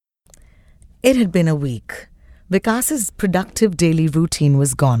It had been a week. Vikas's productive daily routine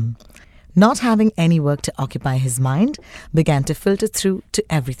was gone. Not having any work to occupy his mind began to filter through to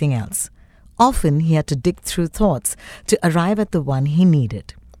everything else. Often he had to dig through thoughts to arrive at the one he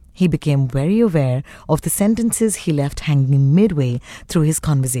needed. He became very aware of the sentences he left hanging midway through his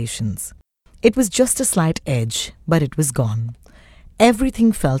conversations. It was just a slight edge, but it was gone.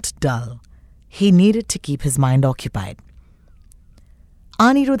 Everything felt dull. He needed to keep his mind occupied.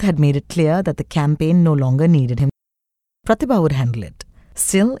 Anirudh had made it clear that the campaign no longer needed him. Pratibha would handle it.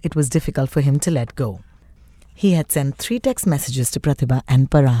 Still, it was difficult for him to let go. He had sent 3 text messages to Pratibha and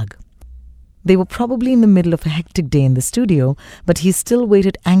Parag. They were probably in the middle of a hectic day in the studio, but he still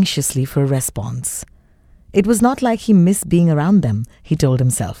waited anxiously for a response. It was not like he missed being around them, he told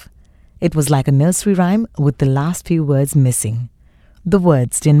himself. It was like a nursery rhyme with the last few words missing. The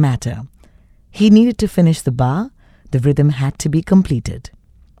words didn't matter. He needed to finish the bar. The rhythm had to be completed.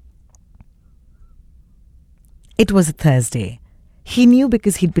 It was a Thursday. He knew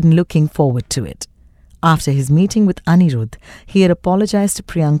because he'd been looking forward to it. After his meeting with Anirudh, he had apologized to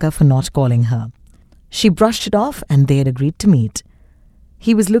Priyanka for not calling her. She brushed it off and they had agreed to meet.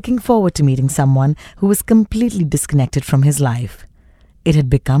 He was looking forward to meeting someone who was completely disconnected from his life. It had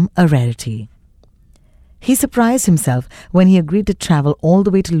become a rarity. He surprised himself when he agreed to travel all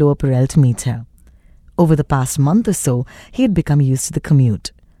the way to Lower Parel to meet her. Over the past month or so, he had become used to the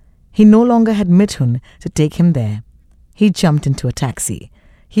commute. He no longer had Mithun to take him there. He jumped into a taxi.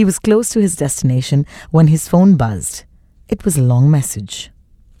 He was close to his destination when his phone buzzed. It was a long message.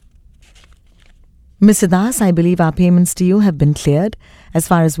 Mr. Das, I believe our payments to you have been cleared. As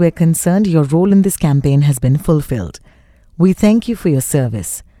far as we're concerned, your role in this campaign has been fulfilled. We thank you for your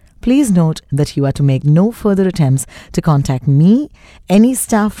service. Please note that you are to make no further attempts to contact me, any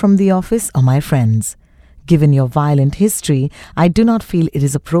staff from the office, or my friends. Given your violent history, I do not feel it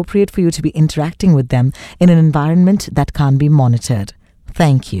is appropriate for you to be interacting with them in an environment that can't be monitored.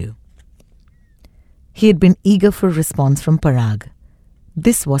 Thank you. He had been eager for a response from Parag.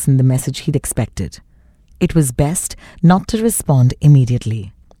 This wasn't the message he'd expected. It was best not to respond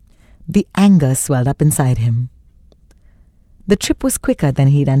immediately. The anger swelled up inside him. The trip was quicker than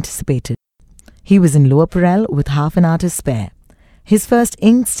he'd anticipated. He was in Lower Parel with half an hour to spare. His first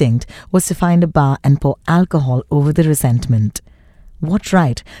instinct was to find a bar and pour alcohol over the resentment. What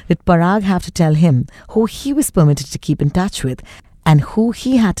right did Parag have to tell him who he was permitted to keep in touch with and who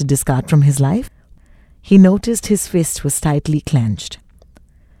he had to discard from his life? He noticed his fist was tightly clenched.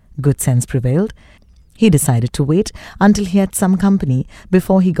 Good sense prevailed. He decided to wait until he had some company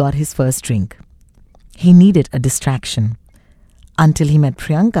before he got his first drink. He needed a distraction. Until he met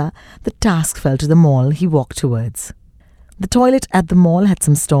Priyanka, the task fell to the mall he walked towards. The toilet at the mall had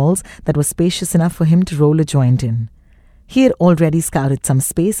some stalls that were spacious enough for him to roll a joint in. He had already scouted some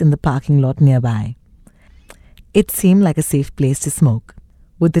space in the parking lot nearby. It seemed like a safe place to smoke.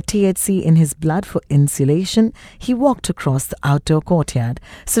 With the THC in his blood for insulation, he walked across the outdoor courtyard,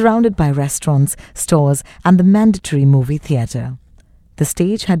 surrounded by restaurants, stores, and the mandatory movie theatre. The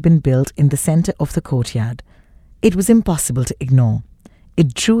stage had been built in the center of the courtyard. It was impossible to ignore.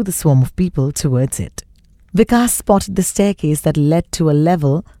 It drew the swarm of people towards it. Vikas spotted the staircase that led to a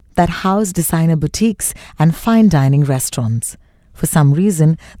level that housed designer boutiques and fine dining restaurants. For some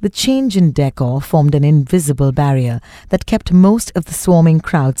reason, the change in decor formed an invisible barrier that kept most of the swarming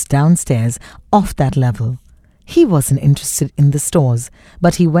crowds downstairs off that level. He wasn't interested in the stores,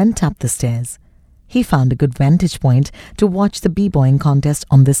 but he went up the stairs. He found a good vantage point to watch the b-boying contest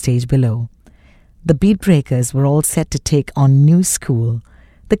on the stage below. The beat breakers were all set to take on new school.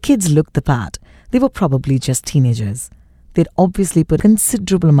 The kids looked the part. They were probably just teenagers. They'd obviously put a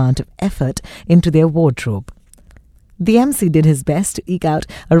considerable amount of effort into their wardrobe. The MC did his best to eke out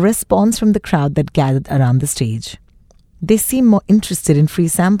a response from the crowd that gathered around the stage. They seemed more interested in free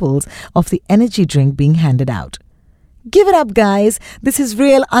samples of the energy drink being handed out. Give it up, guys. This is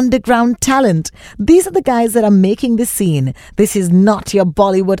real underground talent. These are the guys that are making this scene. This is not your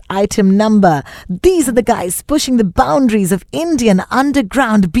Bollywood item number. These are the guys pushing the boundaries of Indian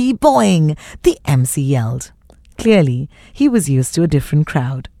underground b-boying, the MC yelled. Clearly, he was used to a different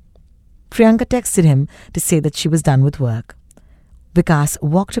crowd. Priyanka texted him to say that she was done with work. Vikas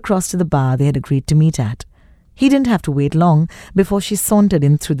walked across to the bar they had agreed to meet at. He didn't have to wait long before she sauntered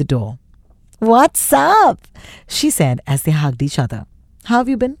in through the door. "What's up?" she said as they hugged each other. "How have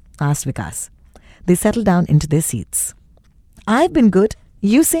you been?" asked Vikas. They settled down into their seats. "I've been good.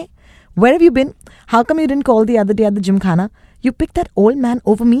 You say? Where have you been? How come you didn't call the other day at the gymkhana? You picked that old man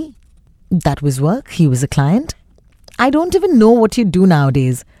over me." "That was work. He was a client." "I don't even know what you do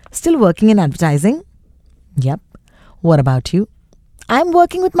nowadays. Still working in advertising?" "Yep. What about you?" "I'm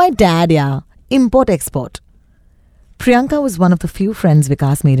working with my dad, yeah. import-export. Priyanka was one of the few friends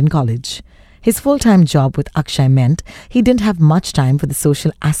Vikas made in college. His full-time job with Akshay meant he didn't have much time for the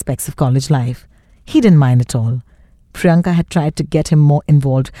social aspects of college life. He didn't mind at all. Priyanka had tried to get him more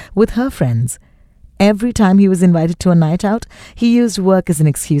involved with her friends. Every time he was invited to a night out, he used work as an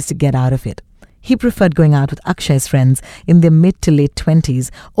excuse to get out of it. He preferred going out with Akshay's friends in their mid to late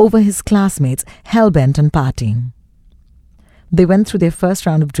 20s over his classmates hell-bent on partying. They went through their first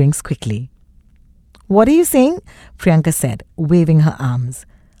round of drinks quickly. "What are you saying?" Priyanka said, waving her arms.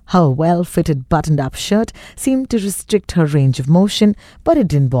 Her well-fitted buttoned-up shirt seemed to restrict her range of motion, but it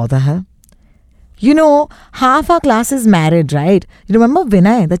didn't bother her. "You know, half our class is married, right? You remember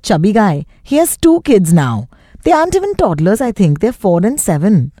Vinay, the chubby guy? He has 2 kids now. They aren't even toddlers, I think. They're 4 and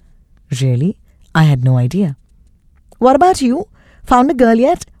 7. "Really? I had no idea." "What about you? Found a girl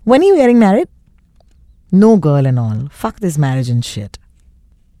yet? When are you getting married?" "No girl and all. Fuck this marriage and shit."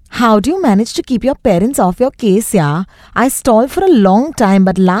 "How do you manage to keep your parents off your case, yeah? I stalled for a long time,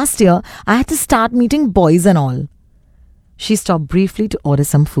 but last year I had to start meeting boys and all." She stopped briefly to order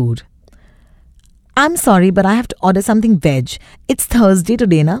some food. "I'm sorry, but I have to order something veg. It's Thursday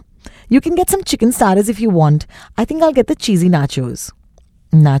today, na? You can get some chicken starters if you want. I think I'll get the cheesy nachos."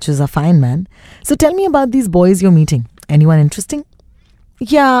 "Nachos are fine, man. So tell me about these boys you're meeting. Anyone interesting?"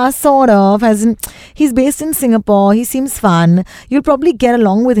 "Yeah, sort of. As in, he's based in Singapore. He seems fun. You'll probably get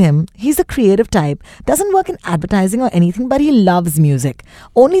along with him. He's a creative type. Doesn't work in advertising or anything, but he loves music.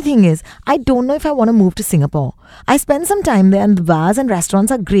 Only thing is, I don't know if I want to move to Singapore. I spent some time there and the bars and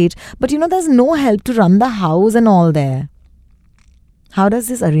restaurants are great, but there's no help to run the house and all there." "How does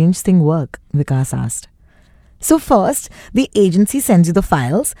this arranged thing work?" Vikas asked. "So first, the agency sends you the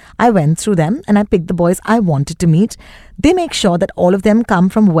files. I went through them and I picked the boys I wanted to meet. They make sure that all of them come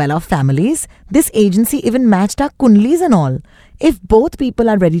from well-off families. This agency even matched our Kundlis and all. If both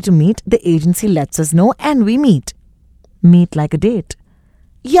people are ready to meet, the agency lets us know and we meet." "Meet like a date?"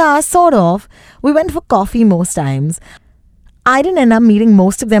 "Yeah, sort of. We went for coffee most times. I didn't end up meeting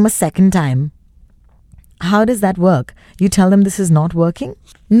most of them a second time." "How does that work? You tell them this is not working?"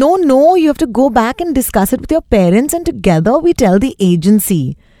 No, you have to go back and discuss it with your parents and together we tell the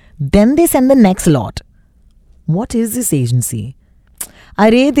agency. Then they send the next lot." "What is this agency?"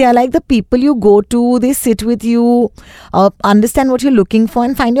 "Arey, they are like the people you go to. They sit with you, understand what you're looking for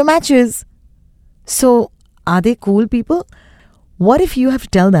and find your matches." "So, are they cool people? What if you have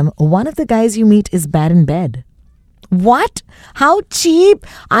to tell them one of the guys you meet is bad in bed?" "What? How cheap!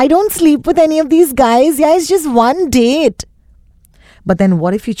 I don't sleep with any of these guys. Yeah, it's just one date." "But then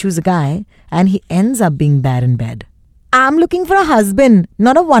what if you choose a guy and he ends up being bad in bed?" "I'm looking for a husband,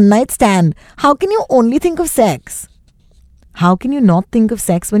 not a one-night stand. How can you only think of sex?" "How can you not think of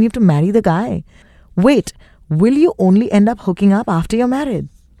sex when you have to marry the guy? Wait, will you only end up hooking up after you're married?"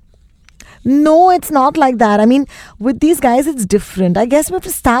 "No, it's not like that. I mean, with these guys, it's different. I guess we have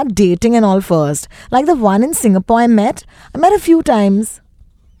to start dating and all first. Like the one in Singapore I met a few times."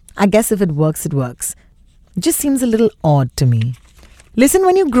 "I guess if it works, it works. It just seems a little odd to me." "Listen,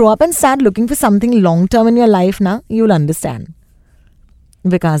 when you grow up and start looking for something long-term in your life now, you'll understand."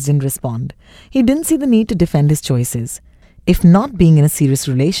 Vikas didn't respond. He didn't see the need to defend his choices. If not being in a serious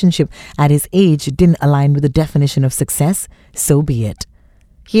relationship at his age didn't align with the definition of success, so be it.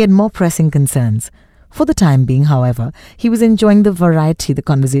 He had more pressing concerns. For the time being, however, he was enjoying the variety the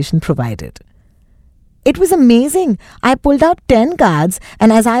conversation provided. "It was amazing. I pulled out 10 cards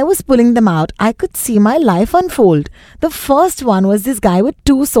and as I was pulling them out, I could see my life unfold. The first one was this guy with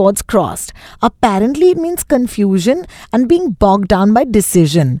 2 swords crossed. Apparently it means confusion and being bogged down by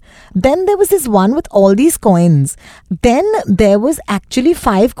decision. Then there was this one with all these coins. Then there was actually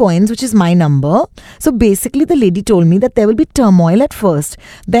 5 coins, which is my number. So basically the lady told me that there will be turmoil at first.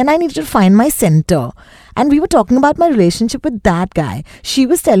 Then I needed to find my center. And we were talking about my relationship with that guy. She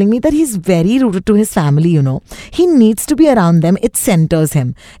was telling me that he's very rooted to his family, He needs to be around them. It centers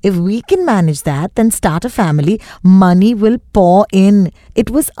him. If we can manage that, then start a family, money will pour in." It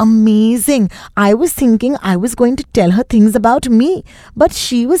was amazing. I was thinking I was going to tell her things about me, but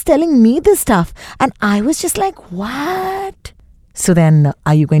she was telling me this stuff. And I was just like, what? "So then,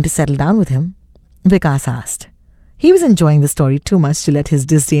 are you going to settle down with him?" Vikas asked. He was enjoying the story too much to let his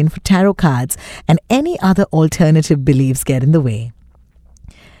disdain for tarot cards and any other alternative beliefs get in the way.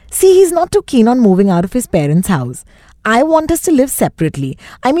 "See, he's not too keen on moving out of his parents' house. I want us to live separately.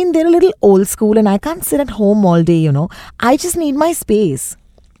 I mean, they're a little old school and I can't sit at home all day, I just need my space."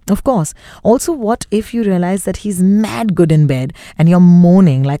 "Of course. Also, what if you realize that he's mad good in bed and you're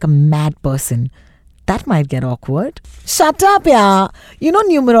moaning like a mad person? That might get awkward." "Shut up, yeah.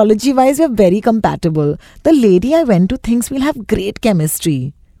 Numerology-wise, we're very compatible. The lady I went to thinks we'll have great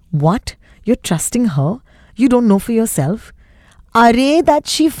chemistry." "What? You're trusting her? You don't know for yourself? Array, that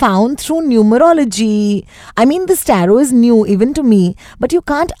she found through numerology. I mean, this tarot is new even to me, but you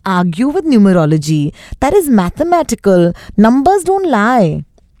can't argue with numerology. That is mathematical. Numbers don't lie.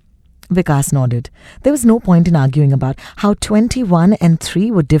 Vikas nodded. There was no point in arguing about how 21 and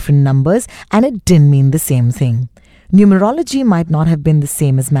 3 were different numbers and it didn't mean the same thing. Numerology might not have been the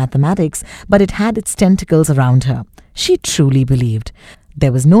same as mathematics, but it had its tentacles around her. She truly believed.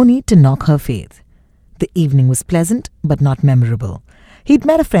 There was no need to knock her faith. The evening was pleasant, but not memorable. He'd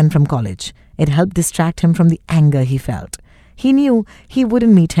met a friend from college. It helped distract him from the anger he felt. He knew he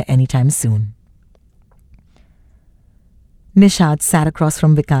wouldn't meet her anytime soon. Nishad sat across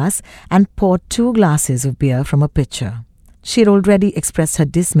from Vikas and poured 2 glasses of beer from a pitcher. She had already expressed her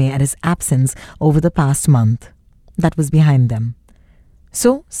dismay at his absence over the past month. That was behind them.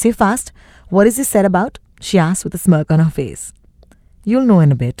 So, say fast, what is this set about? She asked with a smirk on her face. You'll know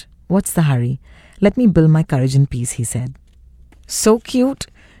in a bit. What's the hurry? Let me build my courage in peace, he said. So cute.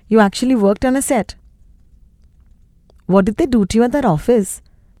 You actually worked on a set. What did they do to you at that office?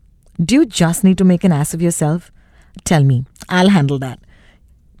 Do you just need to make an ass of yourself? Tell me, I'll handle that.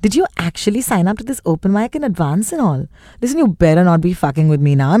 Did you actually sign up to this open mic in advance and all? Listen, you better not be fucking with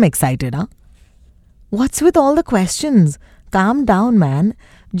me now. I'm excited, huh? What's with all the questions? Calm down, man.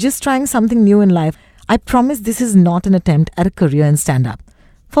 Just trying something new in life. I promise this is not an attempt at a career in stand-up.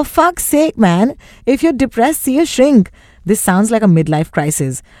 For fuck's sake, man. If you're depressed, see a shrink. This sounds like a midlife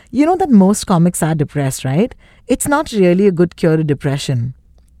crisis. You know that most comics are depressed, right? It's not really a good cure to depression.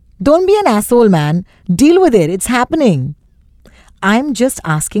 Don't be an asshole, man. Deal with it. It's happening. I'm just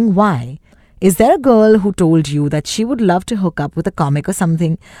asking why. Is there a girl who told you that she would love to hook up with a comic or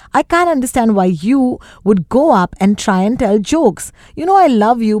something? I can't understand why you would go up and try and tell jokes. You know I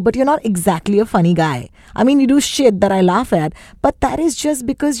love you, but you're not exactly a funny guy. I mean, you do shit that I laugh at, but that is just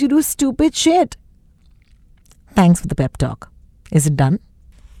because you do stupid shit. Thanks for the pep talk. Is it done?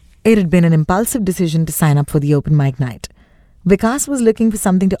 It had been an impulsive decision to sign up for the open mic night. Vikas was looking for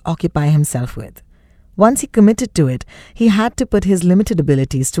something to occupy himself with. Once he committed to it, he had to put his limited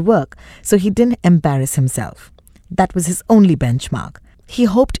abilities to work, so he didn't embarrass himself. That was his only benchmark. He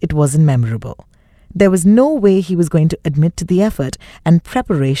hoped it wasn't memorable. There was no way he was going to admit to the effort and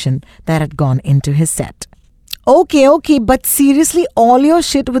preparation that had gone into his set. Okay, but seriously, all your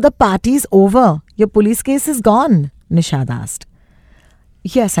shit with the party's over. Your police case is gone, Nishad asked.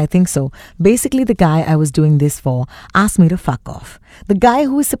 Yes, I think so. Basically, the guy I was doing this for asked me to fuck off. The guy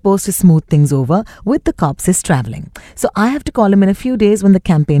who is supposed to smooth things over with the cops is traveling. So I have to call him in a few days when the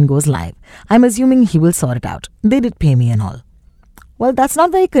campaign goes live. I'm assuming he will sort it out. They did pay me and all. Well, that's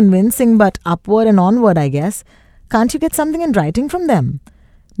not very convincing, but upward and onward, I guess. Can't you get something in writing from them?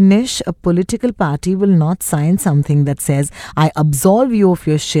 Nish, a political party will not sign something that says, I absolve you of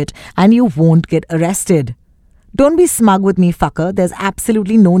your shit and you won't get arrested. Don't be smug with me, fucker. There's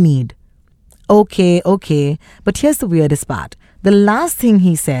absolutely no need. Okay. But here's the weirdest part. The last thing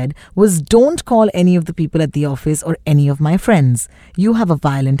he said was, don't call any of the people at the office or any of my friends. You have a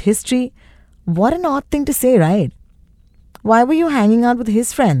violent history. What an odd thing to say, right? Why were you hanging out with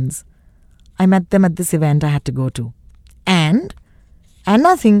his friends? I met them at this event I had to go to. And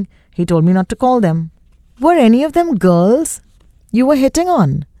nothing. He told me not to call them. Were any of them girls you were hitting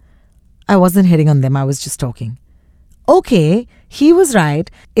on? I wasn't hitting on them. I was just talking. Okay, he was right.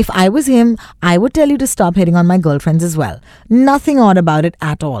 If I was him, I would tell you to stop hitting on my girlfriends as well. Nothing odd about it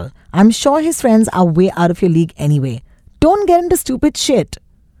at all. I'm sure his friends are way out of your league anyway. Don't get into stupid shit.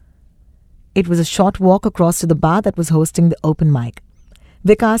 It was a short walk across to the bar that was hosting the open mic.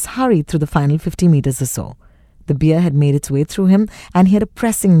 Vikas hurried through the final 50 meters or so. The beer had made its way through him and he had a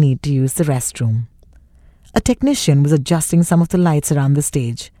pressing need to use the restroom. A technician was adjusting some of the lights around the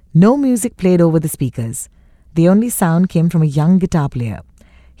stage. No music played over the speakers. The only sound came from a young guitar player.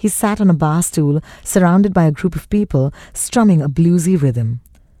 He sat on a bar stool, surrounded by a group of people, strumming a bluesy rhythm.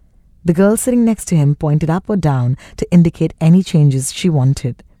 The girl sitting next to him pointed up or down to indicate any changes she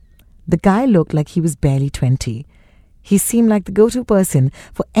wanted. The guy looked like he was barely 20. He seemed like the go-to person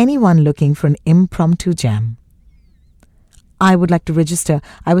for anyone looking for an impromptu jam. I would like to register.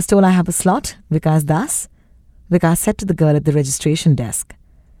 I was told I have a slot, Vikas Das. Vikas said to the girl at the registration desk.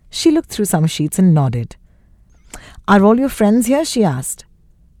 She looked through some sheets and nodded. Are all your friends here? She asked.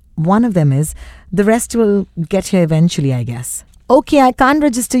 One of them is. The rest will get here eventually, I guess. Okay, I can't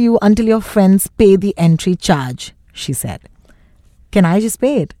register you until your friends pay the entry charge, she said. Can I just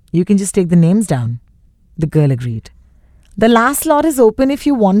pay it? You can just take the names down. The girl agreed. The last slot is open if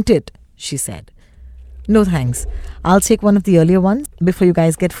you want it, she said. No thanks. I'll take one of the earlier ones before you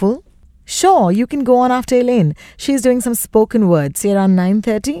guys get full. Sure, you can go on after Elaine. She's doing some spoken word, say around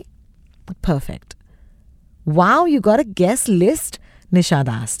 9:30. Perfect. Wow, you got a guest list? Nishad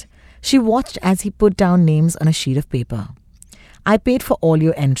asked. She watched as he put down names on a sheet of paper. I paid for all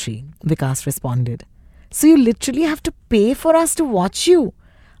your entry, Vikas responded. So you literally have to pay for us to watch you?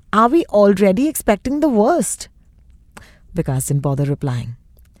 Are we already expecting the worst? Vikas didn't bother replying.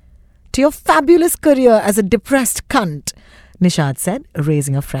 To your fabulous career as a depressed cunt, Nishad said,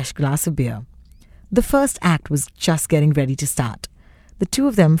 raising a fresh glass of beer. The first act was just getting ready to start. The two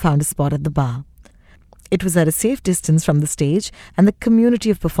of them found a spot at the bar. It was at a safe distance from the stage and the community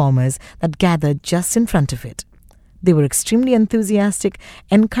of performers that gathered just in front of it. They were extremely enthusiastic,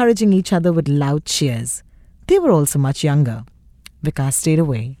 encouraging each other with loud cheers. They were also much younger. Vikas stayed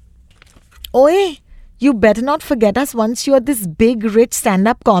away. Oi, you better not forget us once you are this big, rich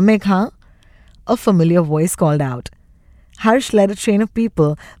stand-up comic, huh? A familiar voice called out. Harsh led a train of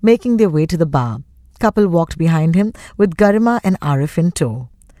people making their way to the bar. Couple walked behind him with Garima and Arif in tow.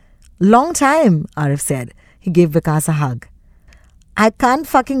 Long time, Arif said. He gave Vikas a hug. I can't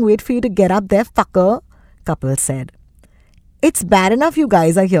fucking wait for you to get up there, fucker, Couple said. It's bad enough you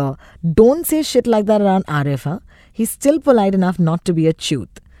guys are here. Don't say shit like that around Arif, huh? He's still polite enough not to be a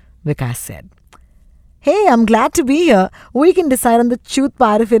chooth, Vikas said. Hey, I'm glad to be here. We can decide on the chooth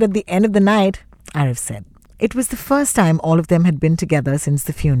part of it at the end of the night, Arif said. It was the first time all of them had been together since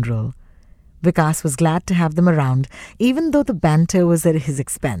the funeral. Vikas was glad to have them around, even though the banter was at his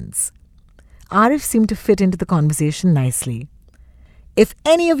expense. Arif seemed to fit into the conversation nicely. If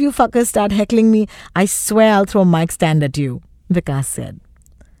any of you fuckers start heckling me, I swear I'll throw a mic stand at you, Vikas said.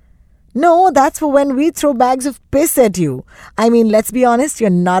 No, that's for when we throw bags of piss at you. I mean, let's be honest, you're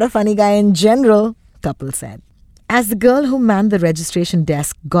not a funny guy in general, Couple said. As the girl who manned the registration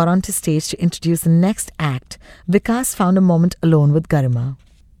desk got onto stage to introduce the next act, Vikas found a moment alone with Garima.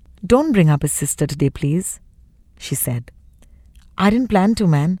 Don't bring up his sister today, please, she said. I didn't plan to,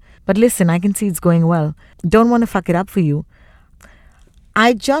 man. But listen, I can see it's going well. Don't want to fuck it up for you.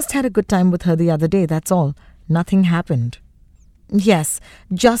 I just had a good time with her the other day, that's all. Nothing happened. Yes,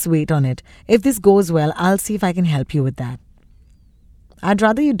 just wait on it. If this goes well, I'll see if I can help you with that. I'd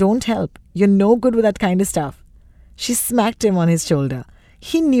rather you don't help. You're no good with that kind of stuff. She smacked him on his shoulder.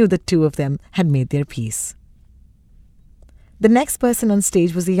 He knew the two of them had made their peace. The next person on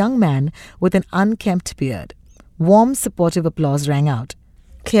stage was a young man with an unkempt beard. Warm, supportive applause rang out.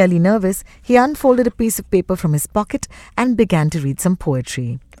 Clearly nervous, he unfolded a piece of paper from his pocket and began to read some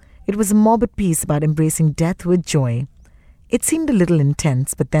poetry. It was a morbid piece about embracing death with joy. It seemed a little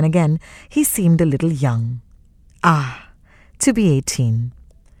intense, but then again, he seemed a little young. Ah, to be 18.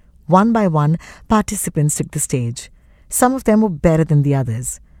 One by one, participants took the stage. Some of them were better than the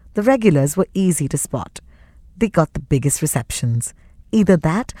others. The regulars were easy to spot. They got the biggest receptions. Either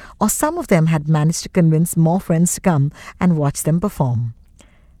that, or some of them had managed to convince more friends to come and watch them perform.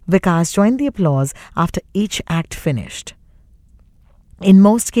 Vikas joined the applause after each act finished. In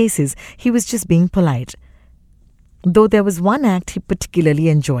most cases, he was just being polite. Though there was one act he particularly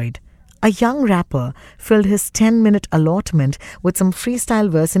enjoyed. A young rapper filled his 10-minute allotment with some freestyle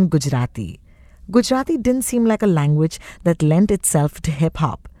verse in Gujarati. Gujarati didn't seem like a language that lent itself to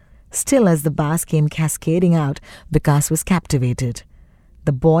hip-hop. Still, as the bars came cascading out, Vikas was captivated.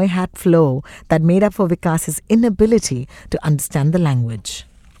 The boy had flow that made up for Vikas's inability to understand the language.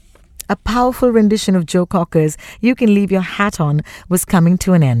 A powerful rendition of Joe Cocker's You Can Leave Your Hat On was coming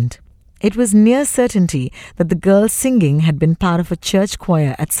to an end. It was near certainty that the girl singing had been part of a church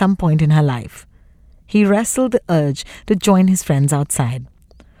choir at some point in her life. He wrestled the urge to join his friends outside.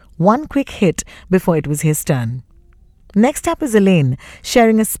 One quick hit before it was his turn. Next up is Elaine,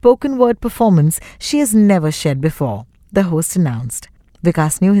 sharing a spoken word performance she has never shared before, the host announced.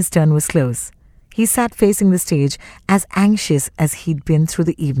 Vikas knew his turn was close. He sat facing the stage as anxious as he'd been through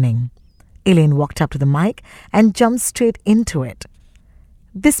the evening. Elaine walked up to the mic and jumped straight into it.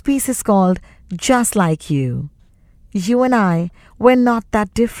 This piece is called Just Like You. You and I, we're not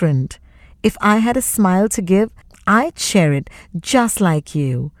that different. If I had a smile to give, I'd share it just like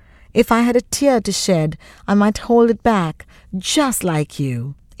you. If I had a tear to shed, I might hold it back, just like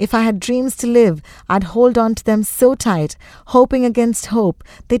you. If I had dreams to live, I'd hold on to them so tight, hoping against hope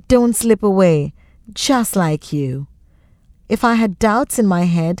they don't slip away, just like you. If I had doubts in my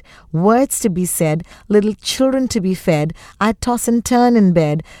head, words to be said, little children to be fed, I'd toss and turn in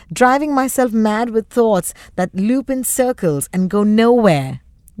bed, driving myself mad with thoughts that loop in circles and go nowhere,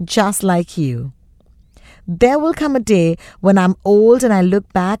 just like you. There will come a day when I'm old and I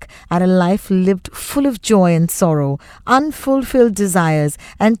look back at a life lived full of joy and sorrow, unfulfilled desires,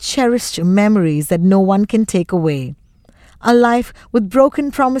 and cherished memories that no one can take away. A life with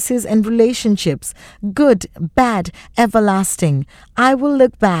broken promises and relationships, good, bad, everlasting. I will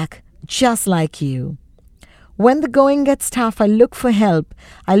look back just like you. When the going gets tough, I look for help.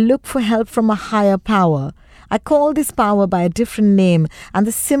 I look for help from a higher power. I call this power by a different name, and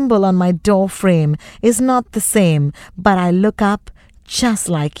the symbol on my door frame is not the same, but I look up just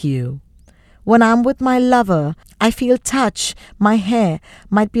like you. When I'm with my lover, I feel touch. My hair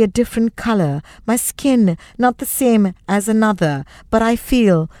might be a different color, my skin not the same as another, but I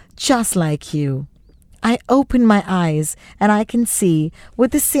feel just like you. I open my eyes and I can see with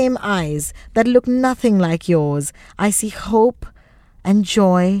the same eyes that look nothing like yours. I see hope and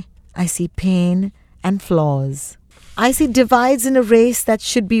joy. I see pain and flaws. I see divides in a race that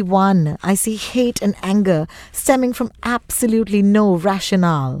should be won. I see hate and anger stemming from absolutely no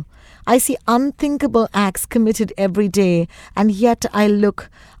rationale. I see unthinkable acts committed every day, and yet I look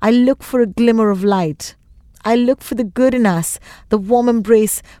for a glimmer of light. I look for the good in us, the warm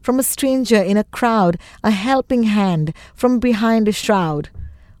embrace from a stranger in a crowd, a helping hand from behind a shroud.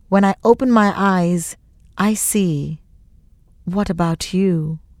 When I open my eyes, I see. What about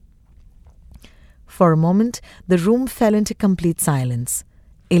you? For a moment, the room fell into complete silence.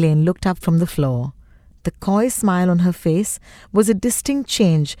 Elaine looked up from the floor. The coy smile on her face was a distinct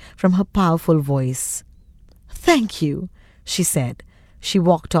change from her powerful voice. "Thank you," she said. She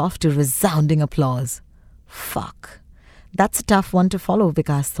walked off to resounding applause. Fuck. That's a tough one to follow,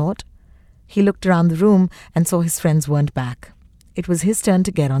 Vikas thought. He looked around the room and saw his friends weren't back. It was his turn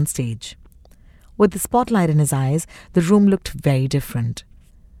to get on stage. With the spotlight in his eyes, the room looked very different.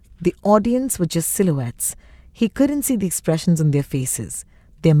 The audience were just silhouettes. He couldn't see the expressions on their faces.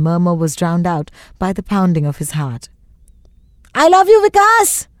 Their murmur was drowned out by the pounding of his heart. "I love you,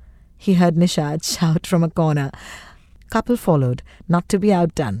 Vikas!" he heard Nishad shout from a corner. Couple followed, not to be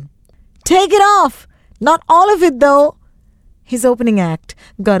outdone. "Take it off! Not all of it, though!" His opening act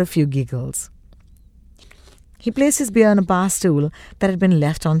got a few giggles. He placed his beer on a bar stool that had been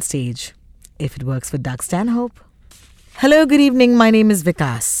left on stage. If it works for Doug Stanhope. "Hello, good evening, my name is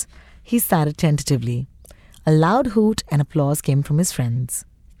Vikas," he started tentatively. A loud hoot and applause came from his friends.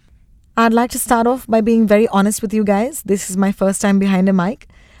 "I'd like to start off by being very honest with you guys. This is my first time behind a mic."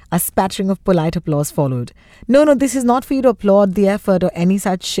 A spattering of polite applause followed. No, this is not for you to applaud the effort or any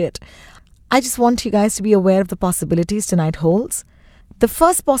such shit. I just want you guys to be aware of the possibilities tonight holds. The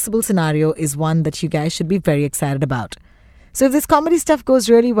first possible scenario is one that you guys should be very excited about. So if this comedy stuff goes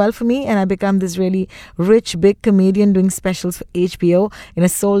really well for me and I become this really rich, big comedian doing specials for HBO in a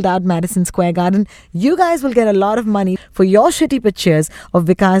sold-out Madison Square Garden, you guys will get a lot of money for your shitty pictures of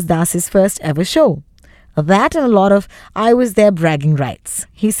Vikas Das's first ever show. That and a lot of "I was there" bragging rights,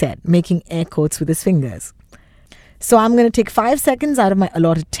 he said, making air quotes with his fingers. So I'm going to take 5 seconds out of my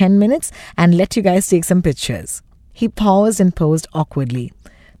allotted 10 minutes and let you guys take some pictures. He paused and posed awkwardly.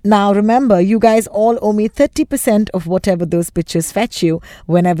 Now remember, you guys all owe me 30% of whatever those pictures fetch you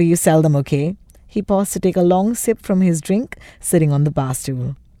whenever you sell them, okay? He paused to take a long sip from his drink, sitting on the bar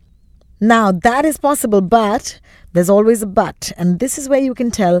stool. Now that is possible, but there's always a but, and this is where you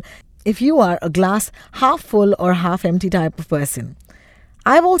can tell if you are a glass half full or half empty type of person.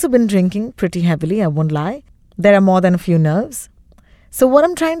 I've also been drinking pretty heavily, I won't lie. There are more than a few nerves. So what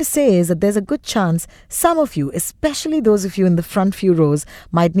I'm trying to say is that there's a good chance some of you, especially those of you in the front few rows,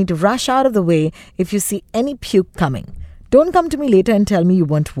 might need to rush out of the way if you see any puke coming. Don't come to me later and tell me you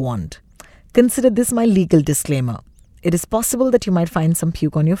weren't warned. Consider this my legal disclaimer. It is possible that you might find some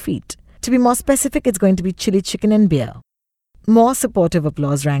puke on your feet. To be more specific, it's going to be chili chicken and beer. More supportive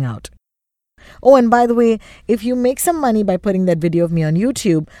applause rang out. Oh, and by the way, if you make some money by putting that video of me on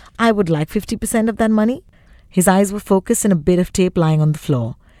YouTube, I would like 50% of that money. His eyes were focused on a bit of tape lying on the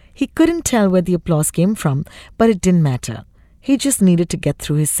floor. He couldn't tell where the applause came from, but it didn't matter. He just needed to get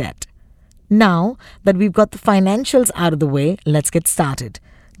through his set. Now that we've got the financials out of the way, let's get started.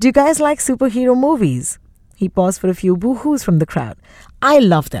 Do you guys like superhero movies? He paused for a few boo-hoos from the crowd. I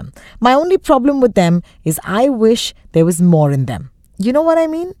love them. My only problem with them is I wish there was more in them. You know what I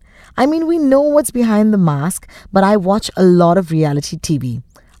mean? We know what's behind the mask, but I watch a lot of reality TV.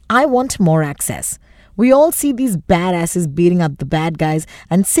 I want more access. We all see these badasses beating up the bad guys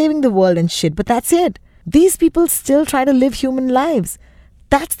and saving the world and shit, but that's it. These people still try to live human lives.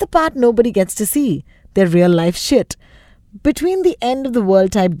 That's the part nobody gets to see. Their real life shit. Between the end of the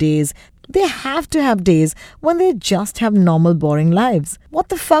world type days, they have to have days when they just have normal boring lives. What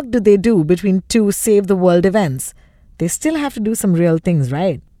the fuck do they do between two save the world events? They still have to do some real things,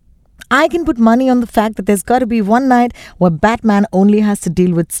 right? I can put money on the fact that there's got to be one night where Batman only has to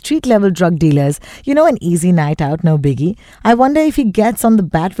deal with street-level drug dealers. You know, an easy night out, no biggie. I wonder if he gets on the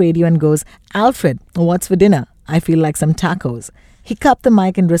Bat radio and goes, "Alfred, what's for dinner? I feel like some tacos." He cupped the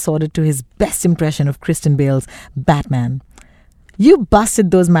mic and resorted to his best impression of Kristen Bale's Batman. You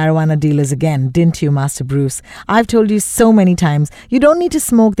busted those marijuana dealers again, didn't you, Master Bruce? I've told you so many times, you don't need to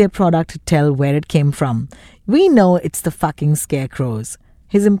smoke their product to tell where it came from. We know it's the fucking scarecrows.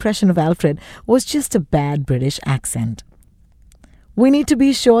 His impression of Alfred was just a bad British accent. We need to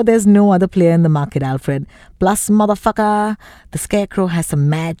be sure there's no other player in the market, Alfred. Plus, motherfucker, the scarecrow has some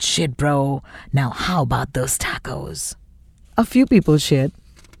mad shit, bro. Now, how about those tacos? A few people shared.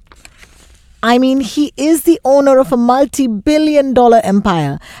 I mean, he is the owner of a multi-billion-dollar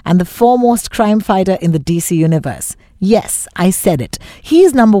empire and the foremost crime fighter in the DC universe. Yes, I said it. He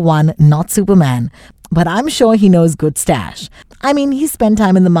is number one, not Superman. But I'm sure he knows good stash. I mean, he spent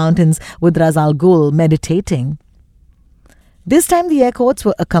time in the mountains with Ra's al Ghul meditating. This time the air quotes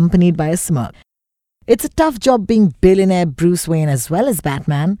were accompanied by a smirk. It's a tough job being billionaire Bruce Wayne as well as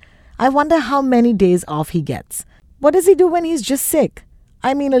Batman. I wonder how many days off he gets. What does he do when he's just sick?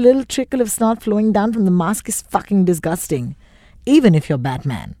 I mean, a little trickle of snot flowing down from the mask is fucking disgusting. Even if you're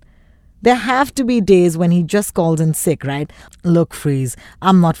Batman. There have to be days when he just calls in sick, right? Look, Freeze,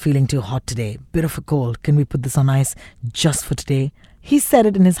 I'm not feeling too hot today. Bit of a cold. Can we put this on ice just for today? He said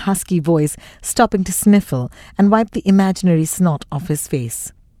it in his husky voice, stopping to sniffle and wipe the imaginary snot off his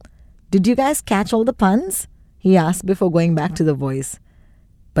face. Did you guys catch all the puns? He asked before going back to the voice.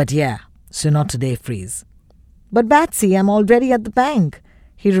 But yeah, so not today, Freeze. But Batsy, I'm already at the bank.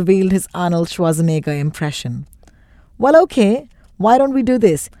 He revealed his Arnold Schwarzenegger impression. Well, okay, why don't we do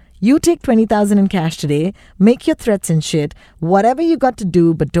this? You take 20,000 in cash today, make your threats and shit, whatever you got to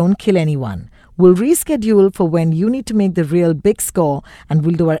do, but don't kill anyone. We'll reschedule for when you need to make the real big score and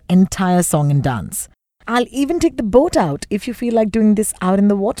we'll do our entire song and dance. I'll even take the boat out if you feel like doing this out in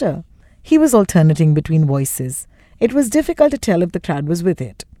the water. He was alternating between voices. It was difficult to tell if the crowd was with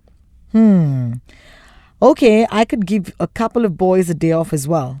it. Okay, I could give a couple of boys a day off as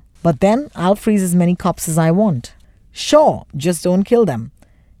well. But then I'll freeze as many cops as I want. Sure, just don't kill them.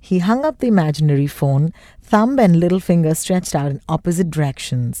 He hung up the imaginary phone, thumb and little finger stretched out in opposite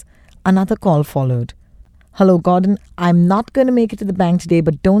directions. Another call followed. Hello, Gordon. I'm not going to make it to the bank today,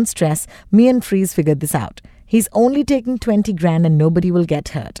 but don't stress. Me and Freeze figured this out. He's only taking 20 grand and nobody will get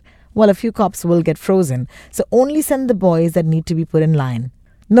hurt. Well, a few cops will get frozen, so only send the boys that need to be put in line.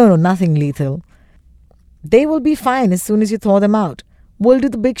 No, nothing lethal. They will be fine as soon as you thaw them out. We'll do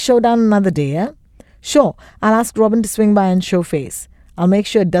the big showdown another day, yeah? Sure, I'll ask Robin to swing by and show face. I'll make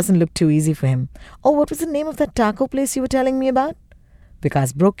sure it doesn't look too easy for him. Oh, what was the name of that taco place you were telling me about?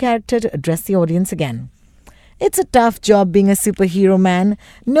 Vikas broke character to address the audience again. It's a tough job being a superhero, man.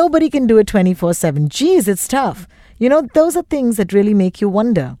 Nobody can do it 24/7. Jeez, it's tough. You know, those are things that really make you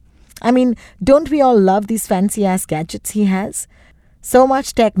wonder. I mean, don't we all love these fancy-ass gadgets he has? So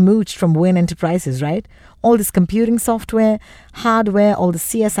much tech mooched from Wayne Enterprises, right? All this computing software, hardware, all the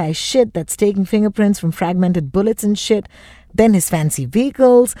CSI shit that's taking fingerprints from fragmented bullets and shit. Then his fancy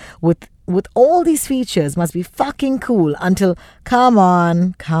vehicles with all these features must be fucking cool until, come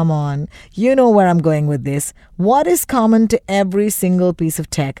on. You know where I'm going with this. What is common to every single piece of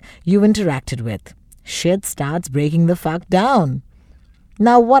tech you've interacted with? Shit starts breaking the fuck down.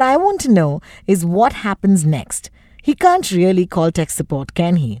 Now what I want to know is what happens next. He can't really call tech support,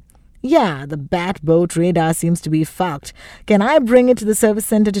 can he? Yeah, the Bat boat radar seems to be fucked. Can I bring it to the service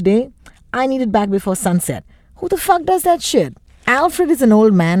center today? I need it back before sunset. Who the fuck does that shit? Alfred is an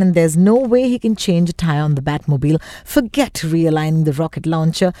old man and there's no way he can change a tire on the Batmobile. Forget realigning the rocket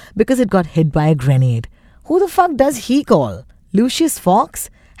launcher because it got hit by a grenade. Who the fuck does he call? Lucius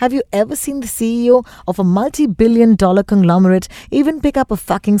Fox? Have you ever seen the CEO of a multi-billion-dollar conglomerate even pick up a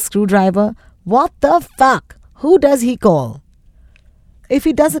fucking screwdriver? What the fuck? Who does he call? If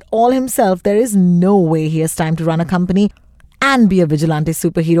he does it all himself, there is no way he has time to run a company and be a vigilante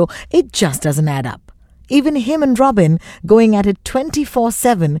superhero. It just doesn't add up. Even him and Robin going at it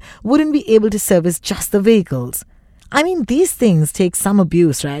 24/7 wouldn't be able to service just the vehicles. I mean, these things take some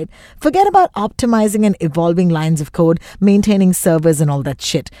abuse, right? Forget about optimizing and evolving lines of code, maintaining servers and all that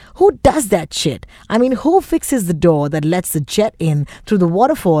shit. Who does that shit? I mean, who fixes the door that lets the jet in through the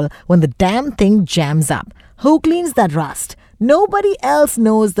waterfall when the damn thing jams up? Who cleans that rust? Nobody else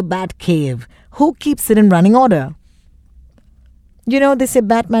knows the Bat Cave. Who keeps it in running order? You know, they say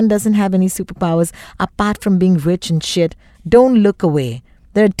Batman doesn't have any superpowers apart from being rich and shit. Don't look away.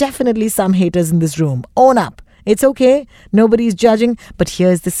 There are definitely some haters in this room. Own up. It's okay. Nobody's judging. But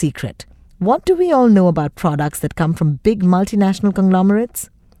here's the secret. What do we all know about products that come from big multinational conglomerates?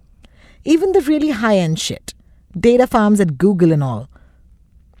 Even the really high-end shit. Data farms at Google and all.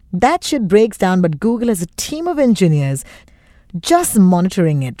 That shit breaks down, but Google has a team of engineers just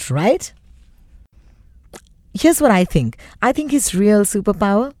monitoring it, right? Here's what I think. I think his real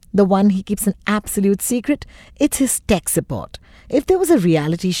superpower The one he keeps an absolute secret? It's his tech support. If there was a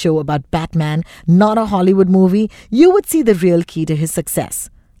reality show about Batman, not a Hollywood movie, you would see the real key to his success.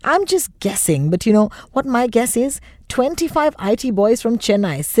 I'm just guessing, but you know what my guess is? 25 IT boys from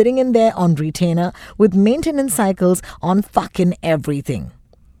Chennai sitting in there on retainer with maintenance cycles on fucking everything.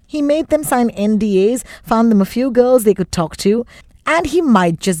 He made them sign NDAs, found them a few girls they could talk to, and he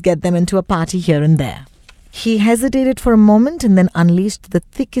might just get them into a party here and there. He hesitated for a moment and then unleashed the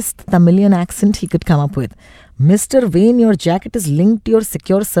thickest Tamilian accent he could come up with. Mr. Vane, your jacket is linked to your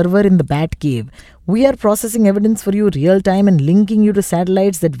secure server in the Batcave. We are processing evidence for you real time and linking you to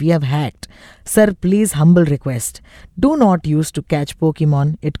satellites that we have hacked. Sir, please humble request. Do not use to catch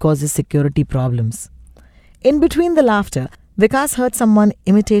Pokemon. It causes security problems. In between the laughter, Vikas heard someone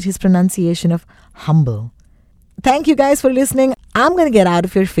imitate his pronunciation of humble. Thank you guys for listening. I'm going to get out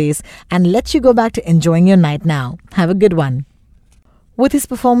of your face and let you go back to enjoying your night now. Have a good one. With his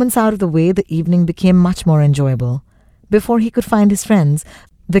performance out of the way, the evening became much more enjoyable. Before he could find his friends,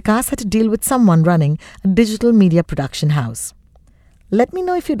 Vikas had to deal with someone running a digital media production house. Let me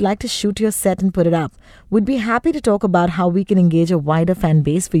know if you'd like to shoot your set and put it up. We'd be happy to talk about how we can engage a wider fan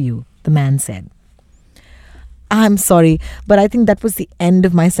base for you, the man said. I'm sorry, but I think that was the end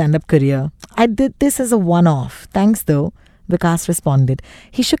of my stand-up career. I did this as a one-off. Thanks though, Vikas responded.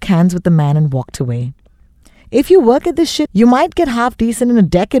 He shook hands with the man and walked away. If you work at this shit, you might get half decent in a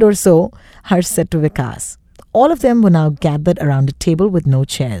decade or so, Harsh said to Vikas. All of them were now gathered around a table with no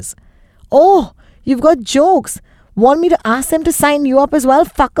chairs. Oh, you've got jokes. Want me to ask them to sign you up as well,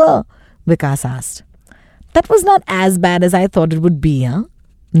 fucker? Vikas asked. That was not as bad as I thought it would be, huh?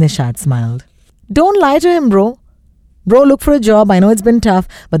 Nishad smiled. Don't lie to him, bro. Bro, look for a job. I know it's been tough,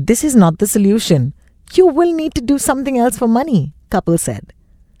 but this is not the solution. You will need to do something else for money, Kapil said.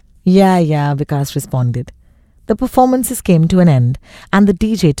 Yeah, Vikas responded. The performances came to an end and the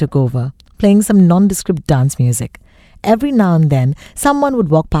DJ took over, playing some nondescript dance music. Every now and then, someone would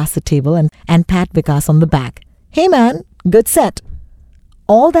walk past the table and pat Vikas on the back. Hey man, good set.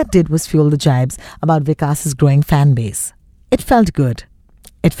 All that did was fuel the jibes about Vikas's growing fan base. It felt good.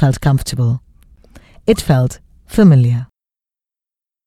 It felt comfortable. It felt familiar.